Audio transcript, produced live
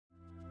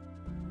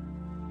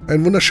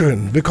Einen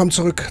wunderschönen willkommen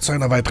zurück zu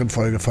einer weiteren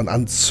Folge von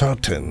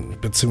Uncertain,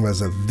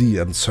 beziehungsweise The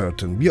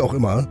Uncertain, wie auch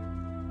immer.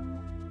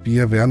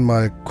 Wir werden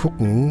mal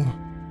gucken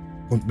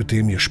und mit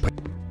dem hier sprechen.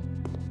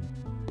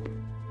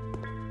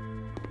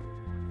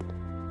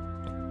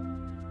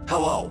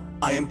 Hello,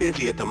 I am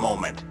busy at the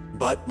moment,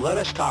 but let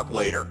us talk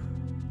later.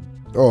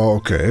 Oh,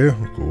 okay,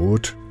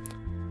 gut.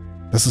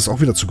 Das ist auch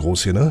wieder zu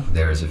groß hier, ne?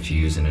 There is a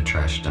fuse in a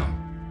trash dump.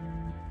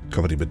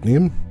 Können wir die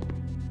mitnehmen?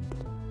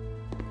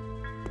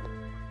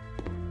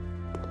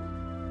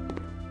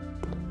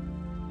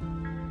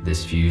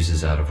 This fuse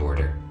is out of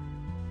order.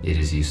 It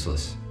is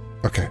useless.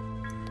 Okay.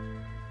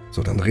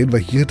 So, dann reden wir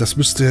hier. Das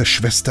müsste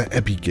Schwester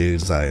Abigail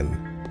sein.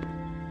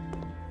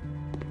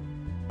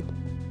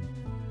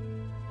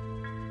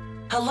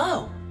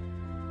 Hello.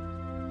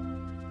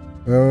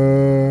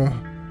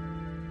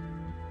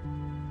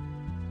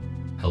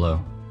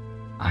 Hello.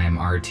 I am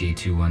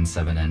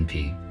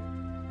RT-217NP.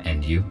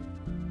 And you?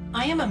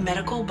 I am a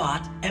medical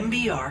bot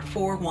MBR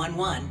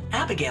 411,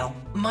 Abigail.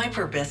 My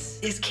purpose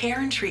is care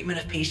and treatment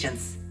of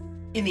patients.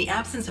 In the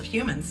absence of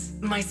humans,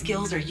 my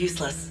skills are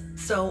useless,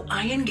 so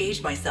I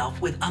engage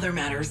myself with other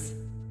matters.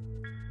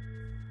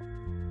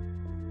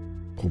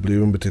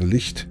 Probleme mit dem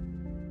Licht.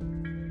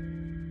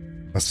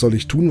 Was soll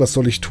ich tun? Was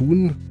soll ich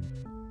tun?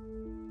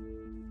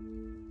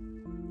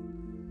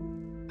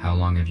 How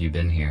long have you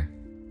been here?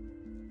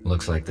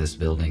 Looks like this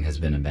building has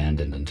been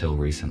abandoned until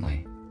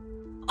recently.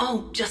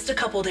 Oh, just a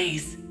couple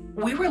days.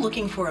 We were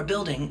looking for a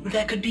building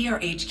that could be our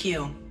HQ.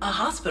 A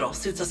hospital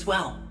suits us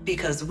well,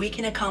 because we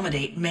can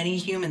accommodate many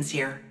humans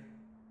here.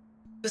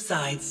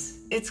 Besides,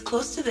 it's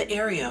close to the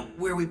area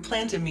where we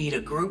plan to meet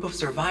a group of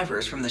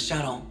survivors from the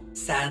shuttle.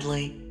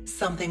 Sadly,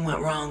 something went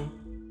wrong.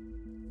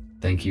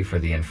 Thank you for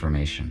the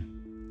information.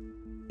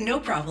 No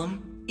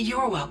problem.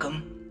 You're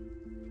welcome.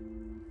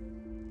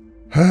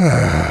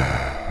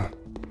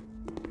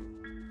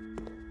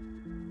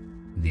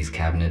 These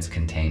cabinets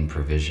contain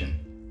provision.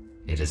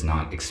 It is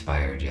not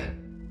expired yet.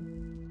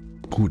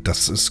 Gut,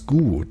 das ist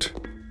gut.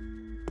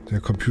 Der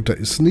Computer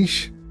ist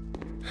nicht.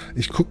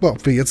 Ich guck mal,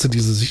 ob wir jetzt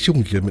diese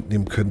Sicherung hier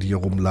mitnehmen können, die hier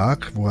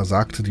rumlag, wo er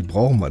sagte, die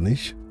brauchen wir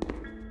nicht.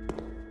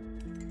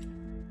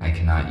 I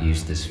cannot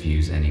use this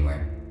fuse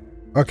anywhere.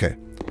 Okay.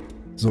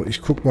 So,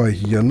 ich guck mal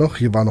hier noch.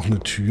 Hier war noch eine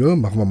Tür.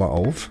 Machen wir mal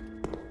auf.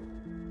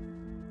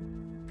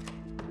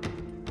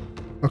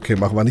 Okay,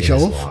 machen wir nicht It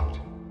is auf. locked.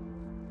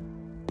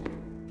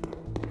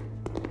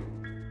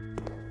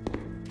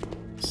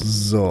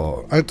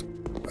 So, alt.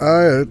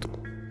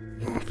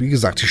 Wie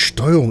gesagt, die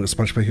Steuerung ist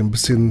manchmal hier ein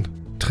bisschen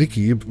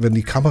tricky, wenn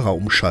die Kamera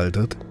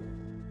umschaltet.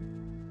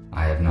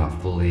 I have not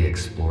fully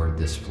explored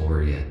this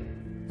floor yet.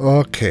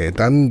 Okay,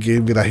 dann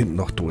gehen wir da hinten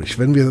noch durch.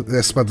 Wenn wir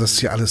erstmal das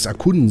hier alles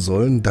erkunden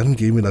sollen, dann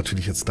gehen wir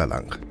natürlich jetzt da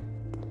lang.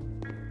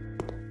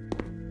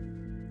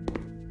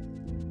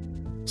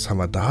 Was haben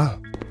wir da?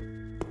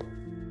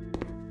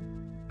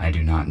 I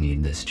do not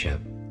need this chip.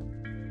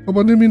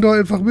 Aber nimm ihn doch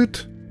einfach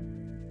mit.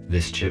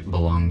 This chip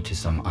belonged to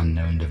some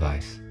unknown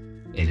device.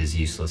 It is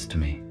useless to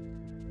me.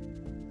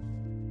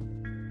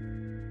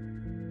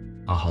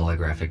 A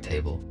holographic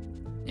table.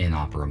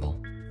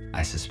 Inoperable.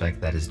 I suspect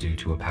that is due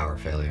to a power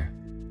failure.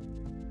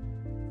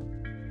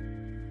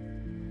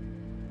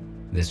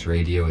 This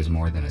radio is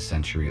more than a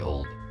century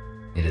old.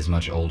 It is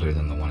much older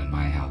than the one in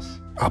my house.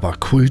 Aber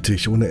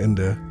kultig ohne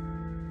Ende.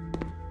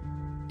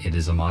 It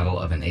is a model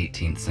of an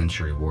 18th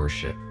century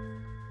warship.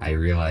 I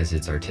realize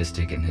its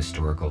artistic and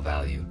historical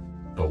value.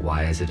 But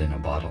why is it in a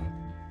bottle?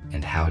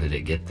 And how did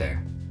it get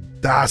there?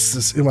 Das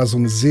ist immer so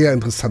eine sehr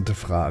interessante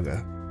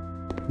Frage.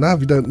 Na,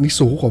 wieder nicht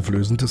so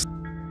hochauflösend ist.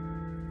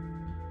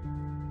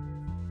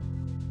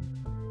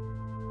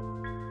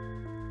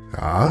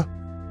 Ja.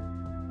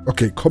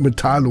 Okay,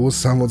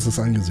 kommentarlos haben wir uns das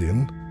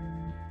angesehen.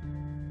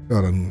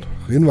 Ja, dann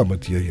reden wir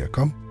mit dir hier,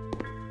 komm.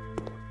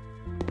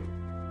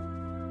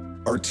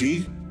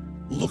 RT,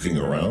 looking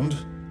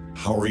around,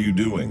 how are you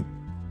doing?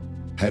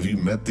 Have you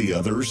met the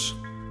others?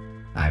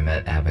 I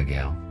met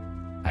Abigail.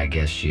 I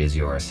guess she is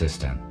your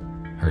assistant.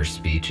 Her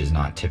speech is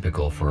not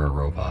typical for a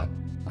robot.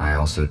 I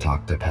also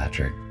talked to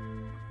Patrick.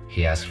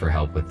 He asked for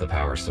help with the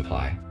power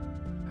supply.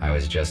 I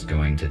was just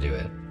going to do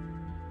it.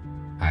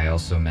 I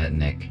also met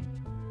Nick.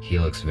 He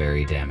looks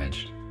very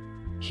damaged.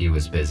 He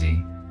was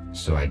busy,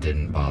 so I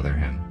didn't bother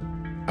him.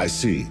 I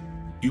see.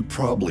 You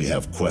probably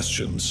have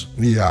questions.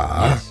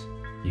 Ja. Yes,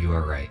 you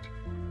are right.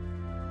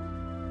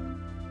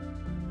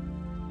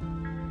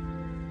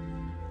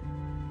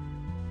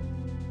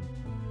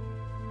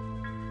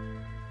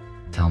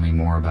 Tell me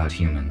more about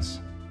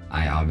humans.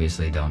 I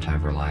obviously don't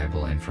have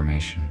reliable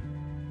information.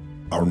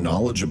 Our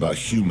knowledge about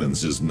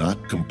humans is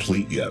not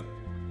complete yet.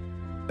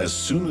 As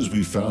soon as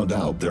we found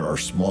out there are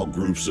small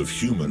groups of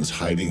humans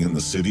hiding in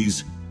the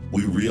cities,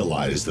 we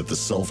realized that the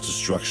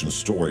self-destruction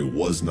story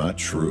was not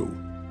true.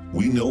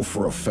 We know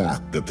for a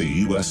fact that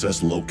the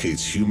USS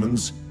locates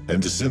humans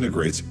and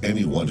disintegrates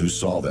anyone who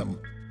saw them.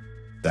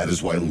 That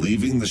is why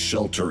leaving the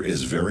shelter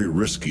is very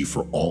risky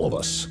for all of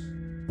us.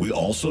 We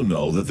also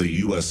know that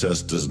the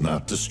USS does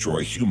not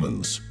destroy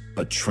humans,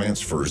 but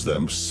transfers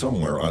them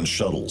somewhere on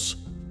shuttles.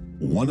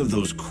 One of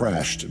those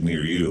crashed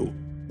near you.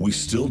 We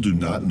still do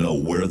not know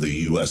where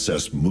the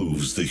USS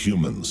moves the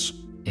humans.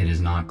 It is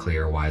not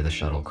clear why the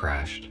shuttle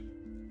crashed.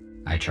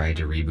 I tried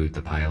to reboot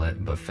the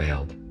pilot, but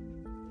failed.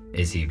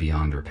 Is he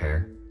beyond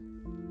repair?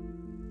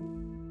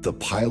 The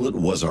pilot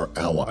was our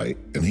ally,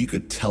 and he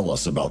could tell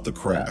us about the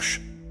crash,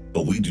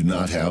 but we do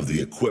not have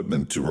the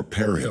equipment to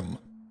repair him.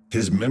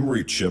 His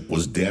memory chip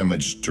was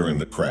damaged during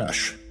the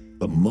crash,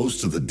 but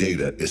most of the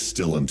data is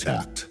still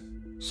intact.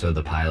 So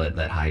the pilot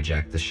that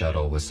hijacked the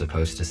shuttle was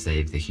supposed to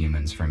save the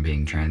humans from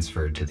being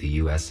transferred to the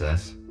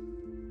USS?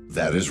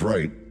 That is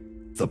right.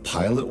 The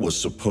pilot was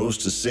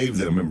supposed to save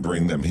them and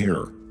bring them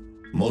here.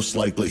 Most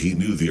likely he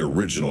knew the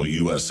original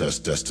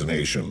USS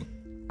destination.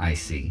 I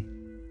see.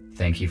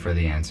 Thank you for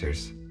the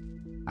answers.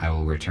 I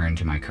will return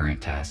to my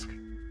current task.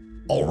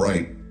 All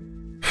right.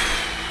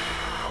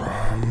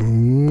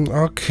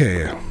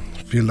 Okay.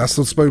 Wir lassen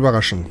uns mal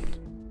überraschen.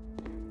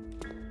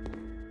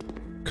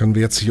 Können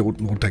wir jetzt hier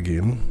unten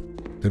runtergehen?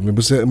 Denn wir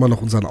müssen ja immer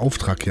noch unseren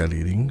Auftrag hier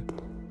erledigen.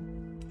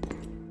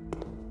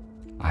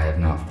 I have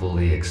not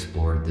fully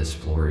explored this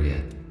floor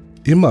yet.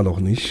 Immer noch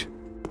nicht.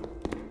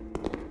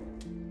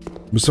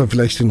 Müssen wir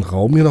vielleicht den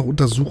Raum hier noch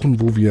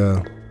untersuchen, wo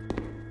wir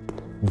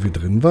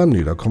drin waren?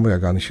 Nee, da kommen wir ja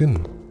gar nicht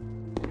hin.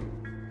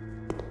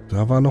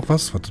 Da war noch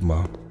was? Warte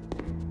mal.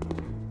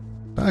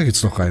 Da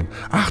geht's noch rein.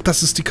 Ach,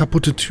 das ist die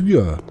kaputte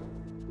Tür.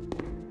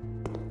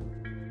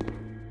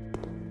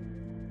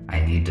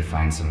 I need to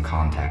find some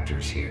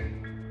contactors here.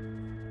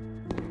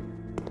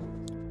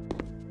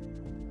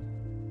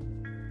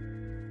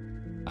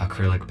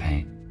 Acrylic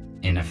paint.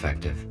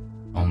 Ineffective.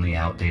 Only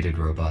outdated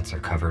robots are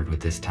covered with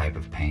this type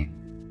of paint.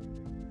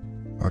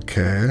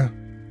 Okay.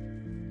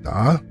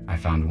 Da. I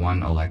found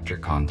one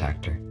electric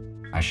contactor.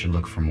 I should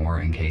look for more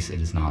in case it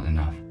is not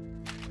enough.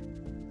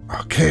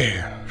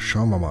 Okay,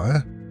 schauen wir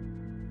mal.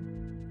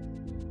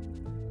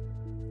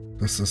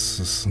 Das ist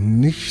es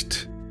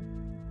nicht.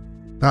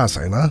 Da ist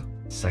einer.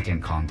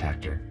 Second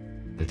contactor.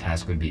 The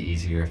task would be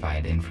easier if I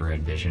had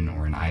infrared vision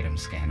or an item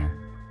scanner.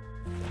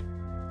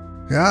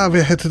 Ja,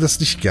 wer hätte das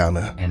nicht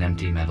gerne? An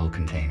empty metal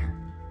container.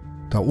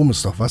 Da oben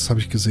ist doch was, habe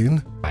ich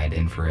gesehen. I had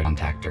infrared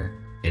contactor.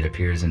 It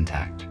appears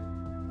intact.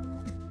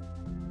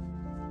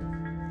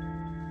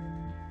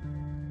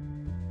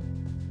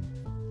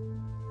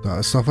 Da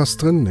ist doch was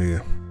drin, nee.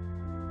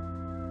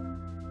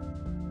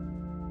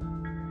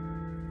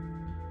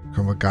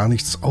 Können wir gar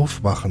nichts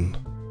aufmachen.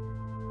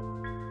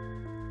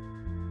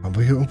 Haben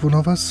wir hier irgendwo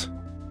noch was?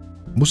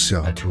 Muss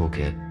ja. A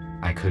toolkit.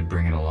 I could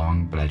bring it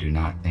along, but I do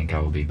not think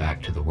I will be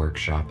back to the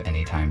workshop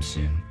anytime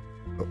soon.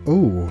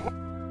 Oh.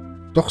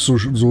 Doch, so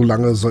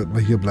lange sollten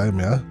wir hier bleiben,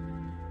 ja?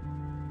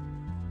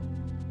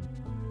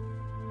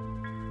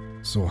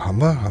 So, haben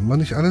wir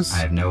nicht alles?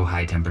 I have no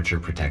high temperature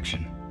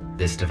protection.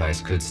 This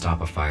device could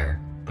stop a fire,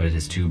 but it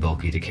is too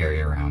bulky to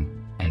carry around.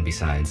 And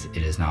besides,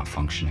 it is not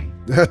functioning.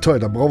 Ja, toll,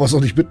 dann brauchen wir es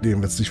auch nicht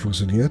mitnehmen, wenn es nicht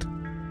funktioniert.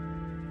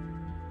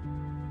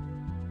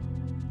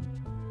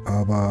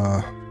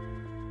 Aber...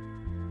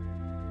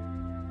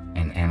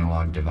 An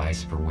analog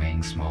device for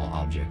weighing small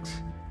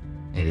objects.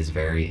 It is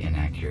very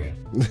inaccurate.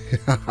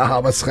 Ja,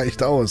 aber es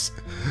reicht aus.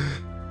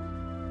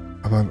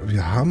 Aber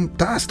wir haben...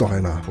 Da ist doch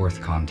einer.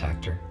 Fourth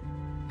contactor.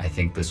 I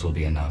think this will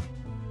be enough.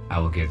 I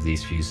will give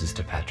these fuses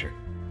to Patrick.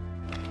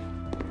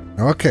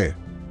 Okay.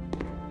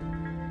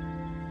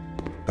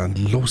 Dann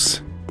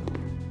los.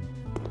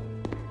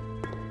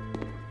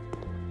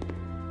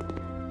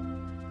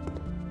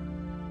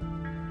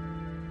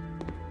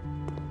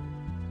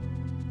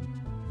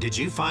 Did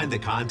you find the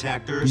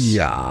contactors?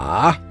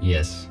 Ja.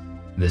 Yes,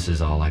 this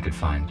is all I could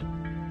find.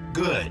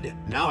 Good.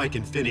 Now I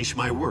can finish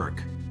my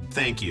work.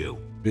 Thank you.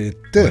 What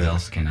Bitte.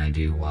 else can I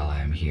do while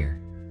I am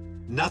here?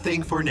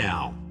 Nothing for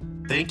now.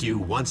 Thank you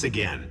once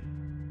again.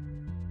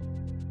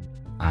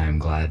 I am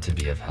glad to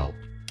be of help.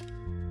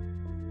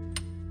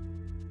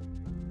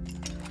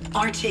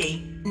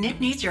 RT, Nick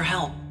needs your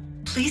help.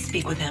 Please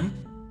speak with him.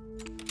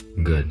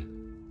 Good.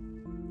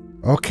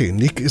 Okay,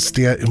 Nick ist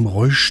der im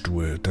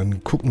Rollstuhl.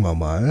 Dann gucken wir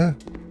mal.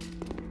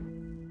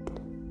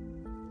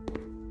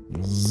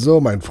 So,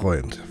 mein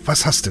Freund.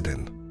 Was hast du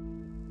denn?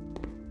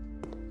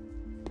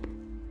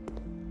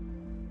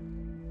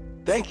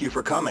 Thank you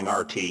for coming,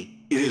 RT.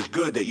 It is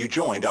good that you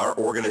joined our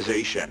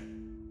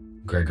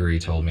organization. Gregory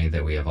told me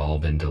that we have all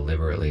been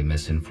deliberately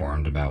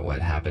misinformed about what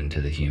happened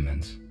to the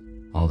humans.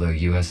 Although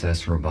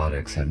USS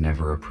Robotics have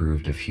never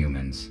approved of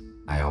humans,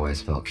 I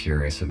always felt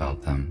curious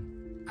about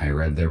them. I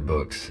read their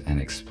books and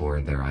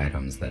explored their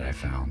items that I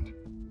found.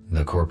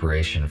 The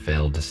corporation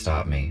failed to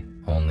stop me,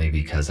 only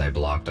because I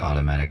blocked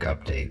automatic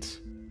updates.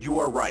 You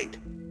are right.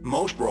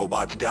 Most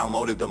robots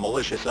downloaded the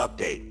malicious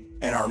update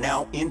and are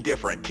now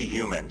indifferent to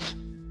humans.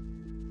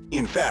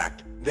 In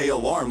fact, they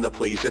alarm the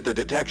police at the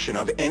detection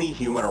of any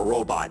human or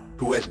robot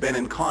who has been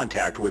in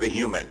contact with a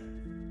human.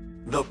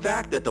 The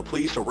fact that the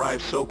police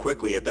arrived so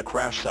quickly at the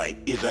crash site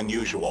is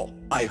unusual.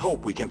 I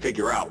hope we can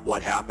figure out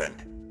what happened.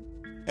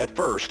 At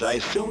first, I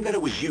assumed that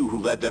it was you who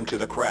led them to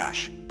the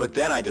crash, but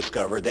then I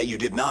discovered that you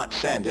did not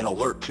send an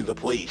alert to the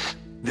police.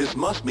 This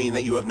must mean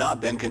that you have not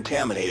been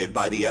contaminated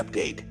by the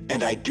update,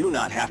 and I do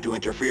not have to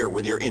interfere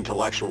with your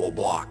intellectual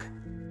block.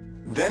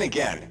 Then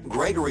again,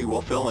 Gregory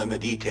will fill in the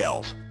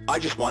details. I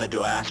just wanted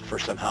to ask for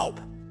some help.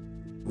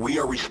 We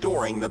are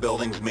restoring the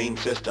building's main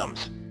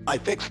systems. I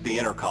fixed the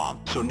intercom,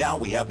 so now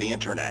we have the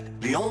internet.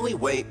 The only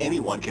way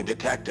anyone can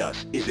detect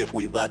us is if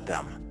we let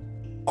them.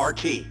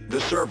 RT, the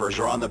servers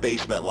are on the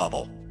basement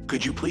level.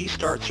 Could you please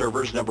start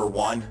servers number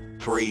 1,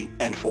 3,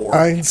 and 4?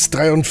 1,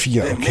 3 und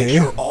 4, Then make okay.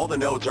 sure all the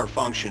nodes are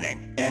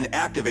functioning, and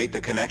activate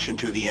the connection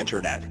to the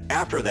internet.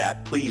 After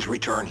that, please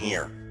return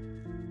here.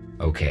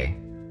 Okay.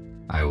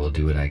 I will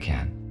do what I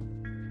can.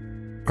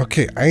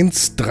 Okay,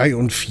 1, 3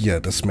 und 4,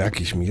 das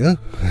merke ich mir.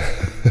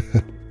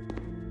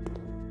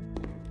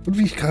 Und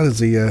wie ich gerade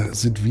sehe,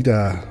 sind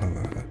wieder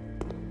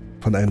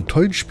von einem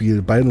tollen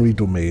Spiel Binary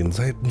Domain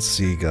seitens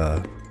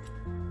Sega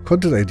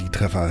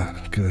Content-ID-Treffer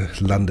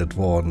gelandet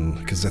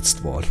worden,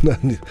 gesetzt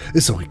worden.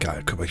 Ist auch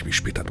egal, kümmere ich mich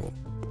später drum.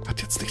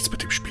 Hat jetzt nichts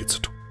mit dem Spiel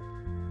zu tun.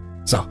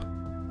 So.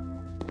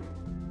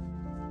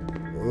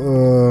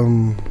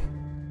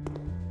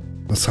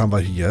 Was haben wir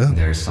hier?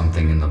 There's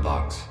something in the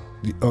box.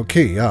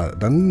 Okay, ja,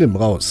 dann nimm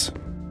raus.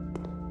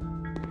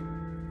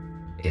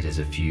 It is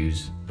a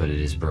fuse, but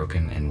it is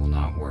broken and will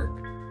not work.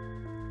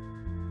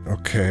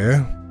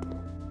 Okay.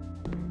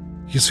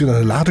 Hier ist wieder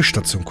eine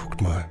Ladestation,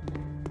 guckt mal.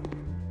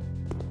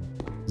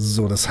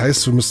 So, das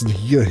heißt, wir müssen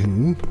hier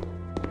hin.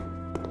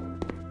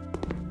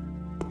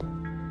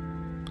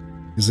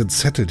 Hier sind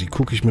Zettel, die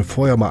gucke ich mir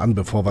vorher mal an,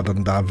 bevor wir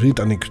dann da wild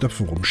an den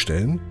Knöpfen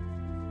rumstellen.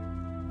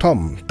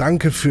 Tom,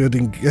 danke für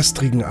den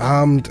gestrigen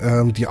Abend.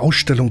 Die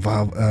Ausstellung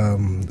war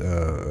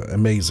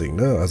amazing,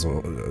 ne?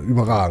 Also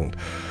überragend.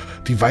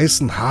 Die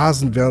weißen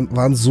Hasen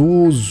waren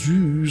so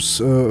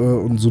süß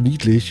und so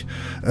niedlich.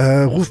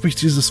 Ruf mich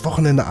dieses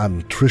Wochenende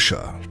an.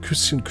 Trisha.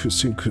 Küsschen,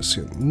 Küsschen,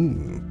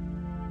 Küsschen.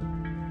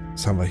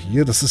 Was haben wir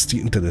hier? Das ist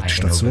die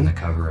Internetstation.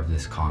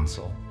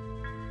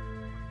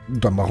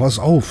 Dann machen wir es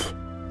auf.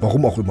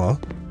 Warum auch immer.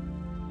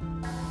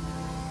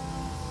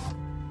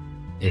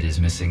 It is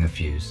missing a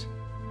fuse.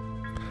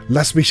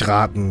 Lass mich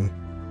raten.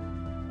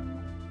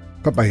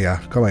 Kommt mal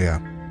her, komm mal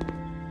her.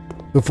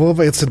 Bevor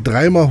wir jetzt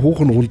dreimal hoch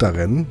und runter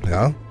rennen,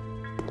 ja.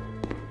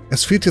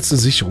 Es fehlt jetzt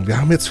eine Sicherung.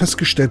 Wir haben jetzt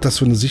festgestellt, dass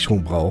wir eine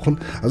Sicherung brauchen.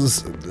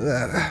 Also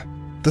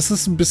das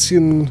ist ein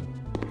bisschen...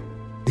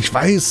 Ich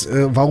weiß,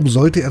 warum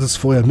sollte er das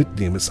vorher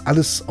mitnehmen? Ist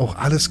auch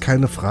alles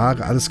keine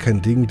Frage, alles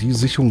kein Ding. Die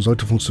Sicherung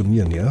sollte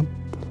funktionieren, ja.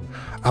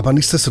 Aber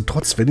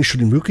nichtsdestotrotz, wenn ich schon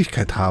die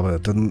Möglichkeit habe,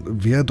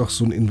 dann wäre doch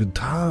so ein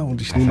Inventar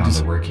und ich nehme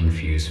diese...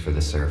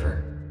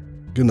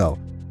 Genau.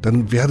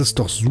 Dann wäre das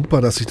doch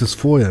super, dass ich das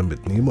vorher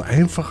mitnehme.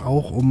 Einfach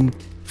auch, um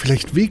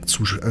vielleicht Weg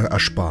zu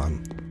ersparen.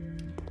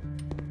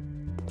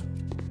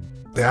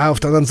 Ja, auf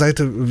der anderen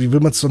Seite, wie will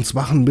man es sonst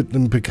machen mit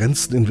einem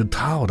begrenzten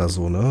Inventar oder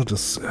so, ne?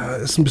 Das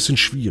ist ein bisschen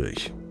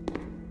schwierig.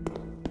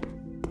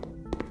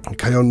 Man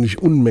kann ja auch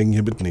nicht Unmengen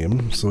hier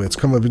mitnehmen. So, jetzt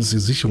können wir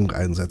wenigstens die Sicherung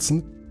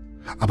einsetzen.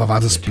 Aber war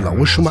das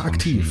Blaue schon mal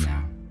aktiv?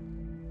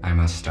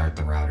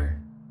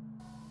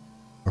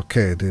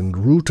 Okay, den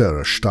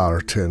Router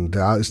starten.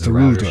 Da ist der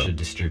Router. Should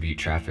distribute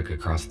traffic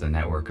across the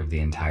network of the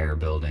entire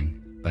building,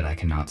 but I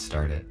cannot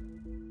start it.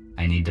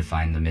 I need to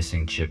find the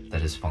missing chip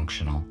that is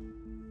functional.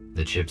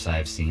 The chips I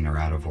have seen are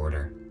out of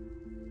order.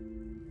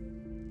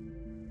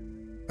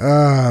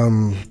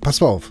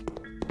 Pass mal auf.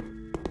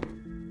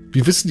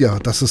 Wir wissen ja,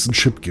 dass es einen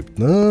Chip gibt,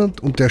 ne?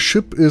 Und der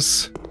Chip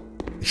ist...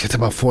 Ich hätte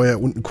mal vorher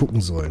unten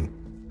gucken sollen.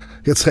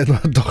 Jetzt rennen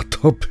wir doch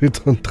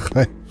doppelt und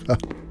dreifach.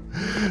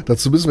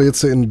 Dazu müssen wir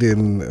jetzt in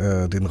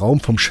den Raum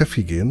vom Chef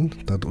hier gehen.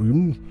 Da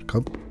drüben.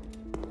 Komm.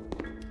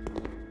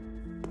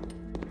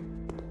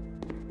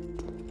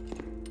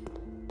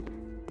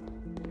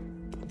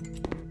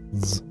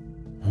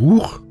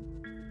 Huch.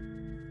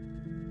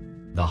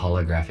 The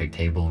holographic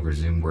table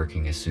resumed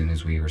working as soon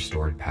as we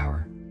restored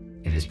power.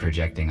 It is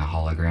projecting a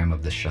hologram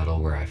of the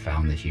shuttle where I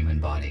found the human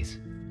bodies.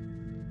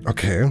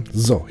 Okay,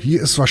 so,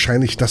 hier ist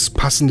wahrscheinlich das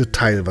passende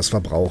Teil, was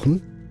wir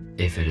brauchen.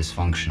 If it is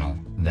functional,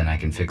 then I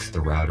can fix the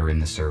router in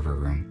the server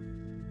room.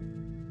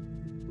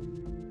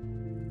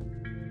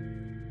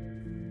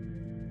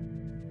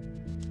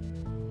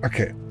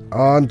 Okay,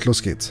 und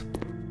los geht's.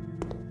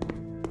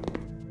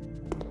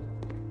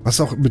 Was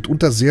auch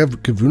mitunter sehr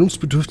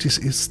gewöhnungsbedürftig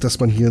ist, dass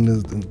man hier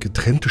eine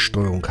getrennte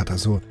Steuerung hat.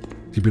 Also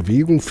die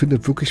Bewegung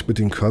findet wirklich mit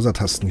den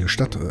Cursor-Tasten hier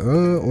statt.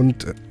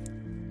 Und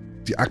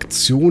die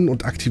Aktionen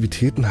und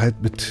Aktivitäten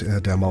halt mit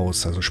der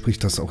Maus. Also sprich,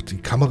 dass auch die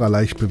Kamera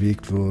leicht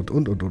bewegt wird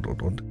und.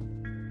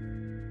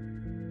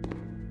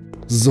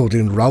 So,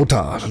 den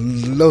Router.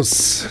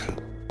 Los!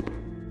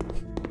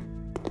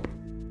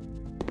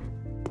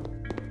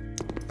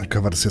 Dann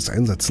können wir das jetzt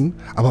einsetzen.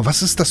 Aber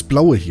was ist das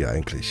Blaue hier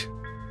eigentlich?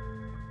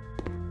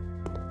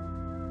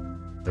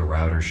 The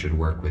router should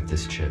work with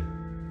this chip.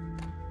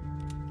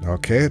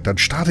 Okay, dann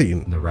starte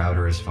ihn. The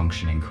router is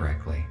functioning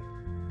correctly.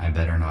 I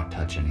better not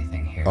touch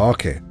anything here.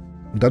 Okay.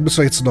 Und dann müssen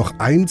wir jetzt noch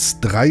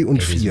 1, 3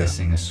 und 4. It is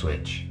missing a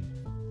switch.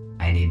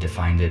 I need to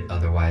find it,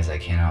 otherwise I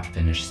cannot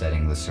finish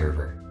setting the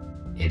server.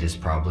 It is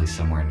probably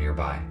somewhere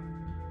nearby.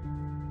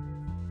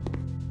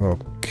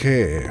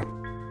 Okay.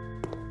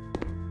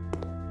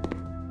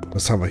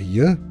 Was haben wir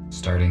hier?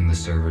 Starting the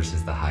servers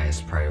is the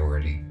highest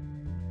priority.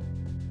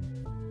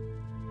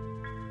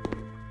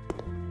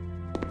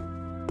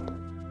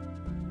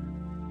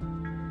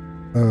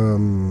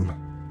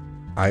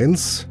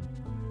 1,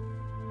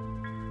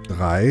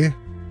 3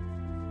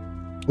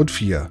 und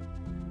 4.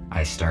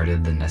 I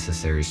started the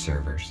necessary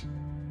servers.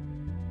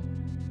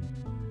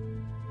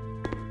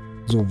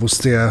 So, wo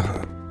ist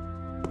der...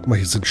 Guck mal,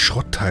 hier sind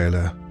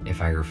Schrottteile. If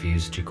I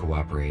refused to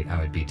cooperate, I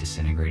would be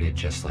disintegrated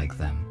just like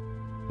them.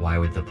 Why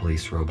would the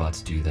police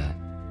robots do that?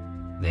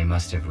 They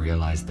must have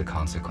realized the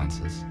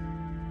consequences.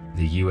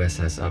 The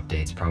USS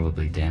updates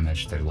probably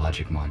damaged their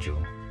logic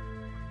module.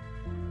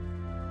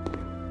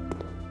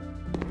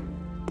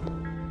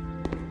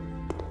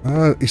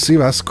 Ah, ich sehe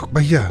was. Guck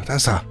mal hier, da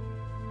ist er.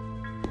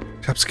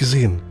 Ich hab's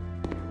gesehen.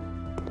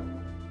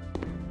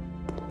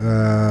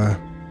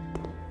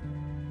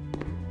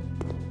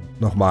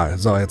 Nochmal.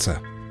 So, jetzt.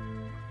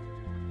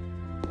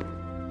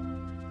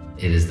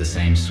 It is the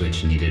same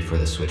switch needed for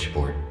the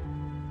switchboard.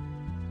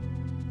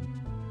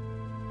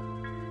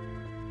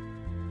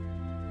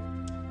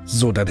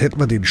 So, dann hätten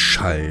wir den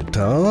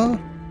Schalter.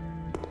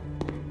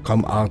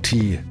 Komm,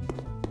 RT.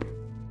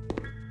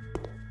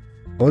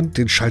 Und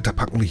den Schalter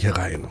packen wir hier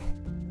rein.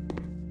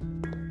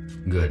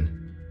 Good.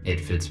 It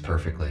fits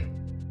perfectly.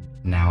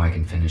 Now I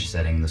can finish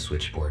setting the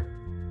switchboard.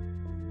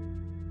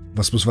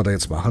 Was müssen wir da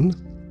jetzt machen?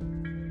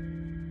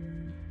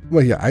 Guck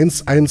mal hier,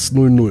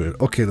 1100.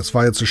 Okay, das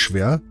war jetzt so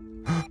schwer.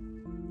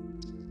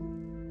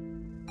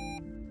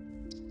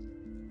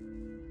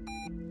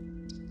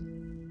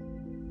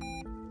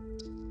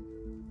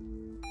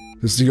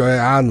 Das ist nicht euer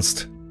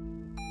Ernst.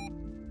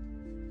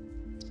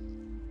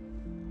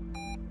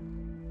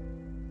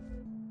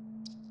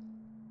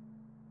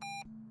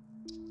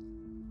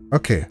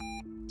 Okay.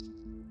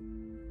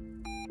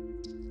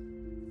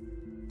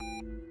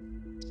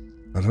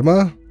 Warte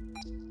mal.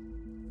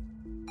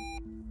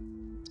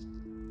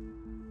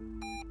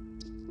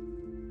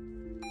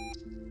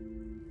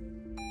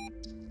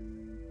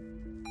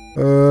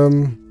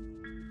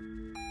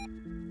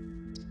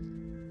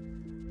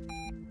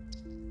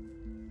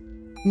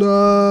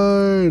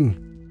 Nein.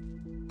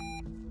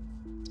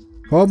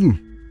 Komm.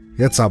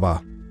 Jetzt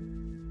aber.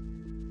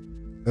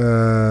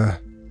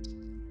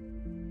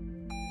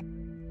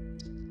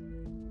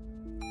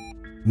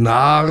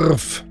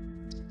 Narf.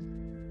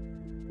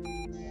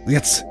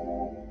 Jetzt.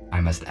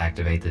 I must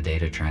activate the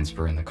data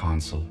transfer in the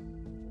console.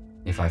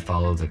 If I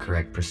follow the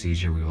correct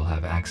procedure, we will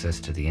have access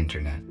to the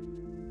Internet.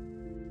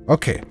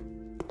 Okay.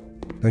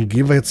 Dann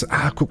gehen wir jetzt...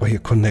 Ah, guck mal hier,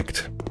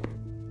 Connect.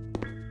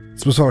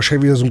 Jetzt müssen wir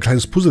wahrscheinlich wieder so ein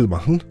kleines Puzzle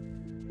machen.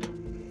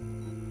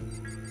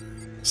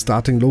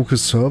 Starting Local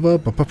Server.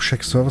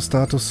 Check Server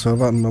Status.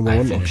 Server Number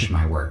 1. I finished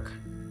my work.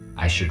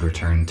 I should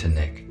return to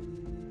Nick.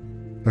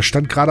 Da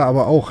stand gerade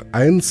aber auch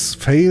 1,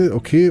 Fail,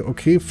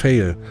 okay,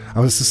 Fail.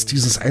 Aber es ist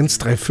dieses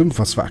 135,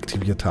 was wir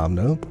aktiviert haben,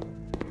 ne?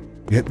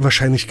 Wir hätten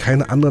wahrscheinlich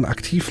keine anderen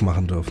aktiv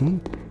machen dürfen.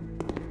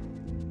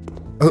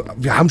 Also,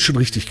 wir haben schon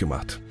richtig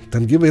gemacht.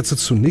 Dann gehen wir jetzt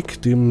zu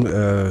Nick, dem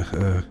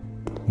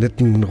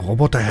netten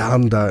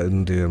Roboterherrn da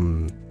in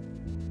dem,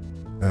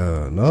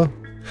 ne?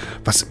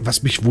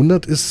 Was mich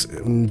wundert ist,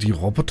 die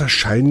Roboter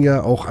scheinen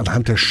ja auch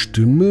anhand der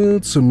Stimme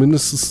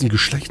zumindest ein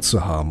Geschlecht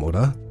zu haben,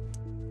 oder?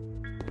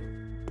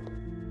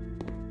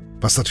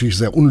 Was natürlich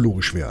sehr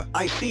unlogisch wäre.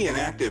 I see an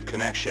active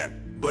connection,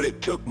 but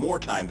it took more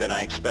time than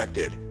I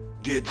expected.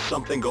 Did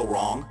something go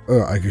wrong?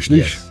 Eigentlich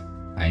nicht. Yes,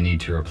 I need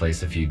to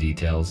replace a few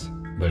details,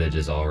 but it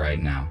is all right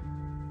now.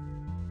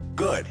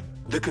 Good.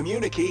 The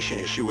communication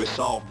issue is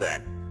solved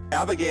then.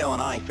 Abigail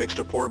and I fixed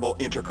a portable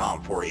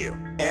intercom for you,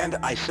 and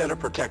I set a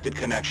protected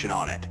connection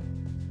on it.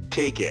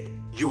 Take it.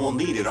 You will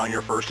need it on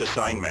your first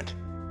assignment.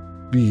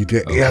 Wie,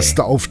 der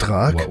erste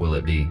Auftrag? What will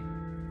it be?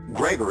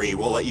 Gregory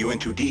will let you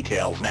into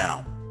details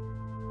now.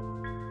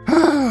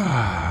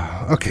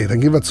 Okay, dann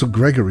gehen wir zu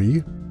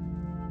Gregory.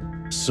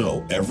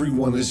 So,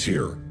 everyone is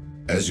here.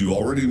 As you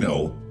already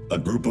know, a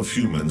group of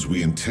humans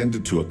we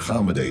intended to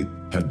accommodate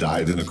have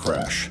died in a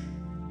crash.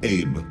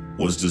 Abe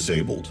was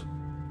disabled.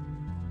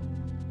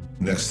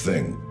 Next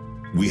thing,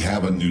 we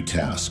have a new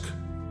task.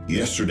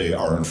 Yesterday,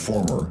 our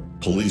informer,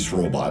 police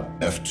robot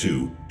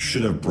F2,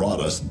 should have brought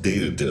us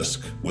data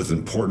disk with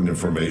important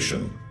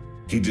information.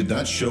 He did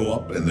not show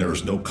up and there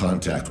is no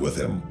contact with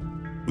him.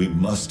 We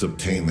must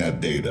obtain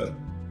that data.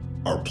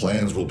 Our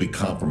plans will be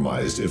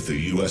compromised if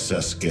the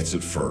USS gets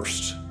it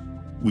first.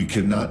 We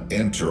cannot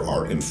enter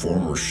our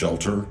informer's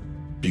shelter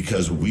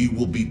because we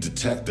will be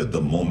detected the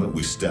moment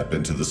we step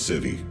into the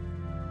city.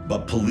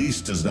 But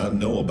police does not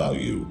know about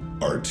you,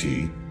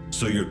 RT,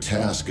 so your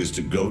task is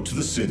to go to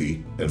the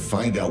city and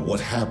find out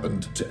what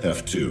happened to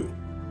F2.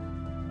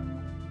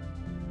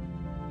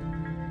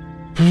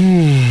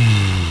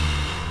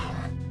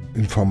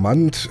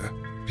 Informant,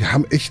 wir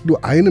haben echt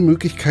nur eine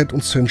Möglichkeit,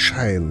 uns zu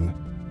entscheiden.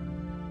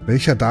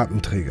 Welcher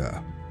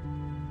Datenträger?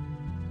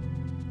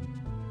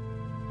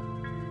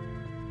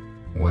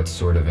 What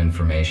sort of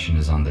information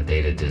is on the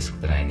data disk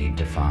that I need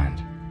to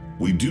find?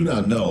 We do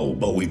not know,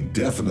 but we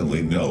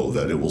definitely know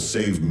that it will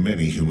save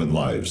many human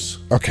lives.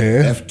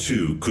 Okay.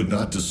 F2 could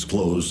not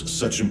disclose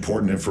such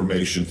important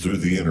information through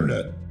the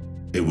internet.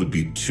 It would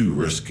be too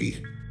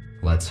risky.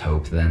 Let's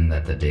hope then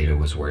that the data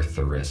was worth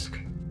the risk.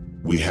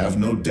 We have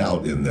no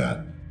doubt in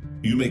that.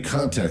 You may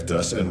contact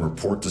us and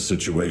report the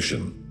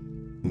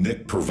situation.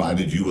 Nick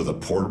provided you with a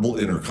portable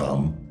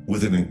intercom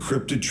with an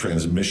encrypted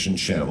transmission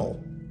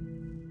channel.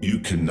 You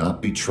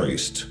cannot be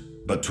traced,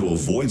 but to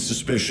avoid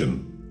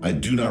suspicion, I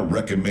do not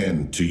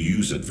recommend to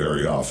use it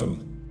very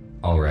often.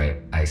 All right,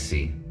 I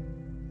see.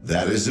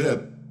 That is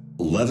it.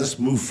 Let us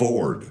move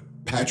forward.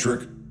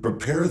 Patrick,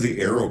 prepare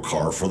the aero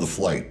car for the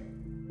flight.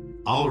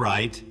 All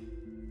right.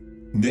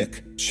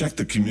 Nick, check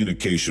the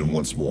communication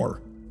once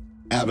more.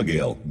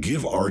 Abigail,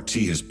 give RT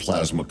his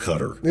plasma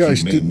cutter. Ja,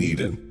 He may need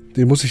it.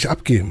 Den muss ich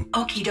abgeben.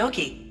 Okie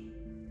dokie.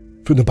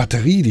 Für eine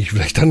Batterie, die ich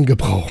vielleicht dann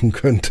gebrauchen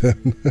könnte.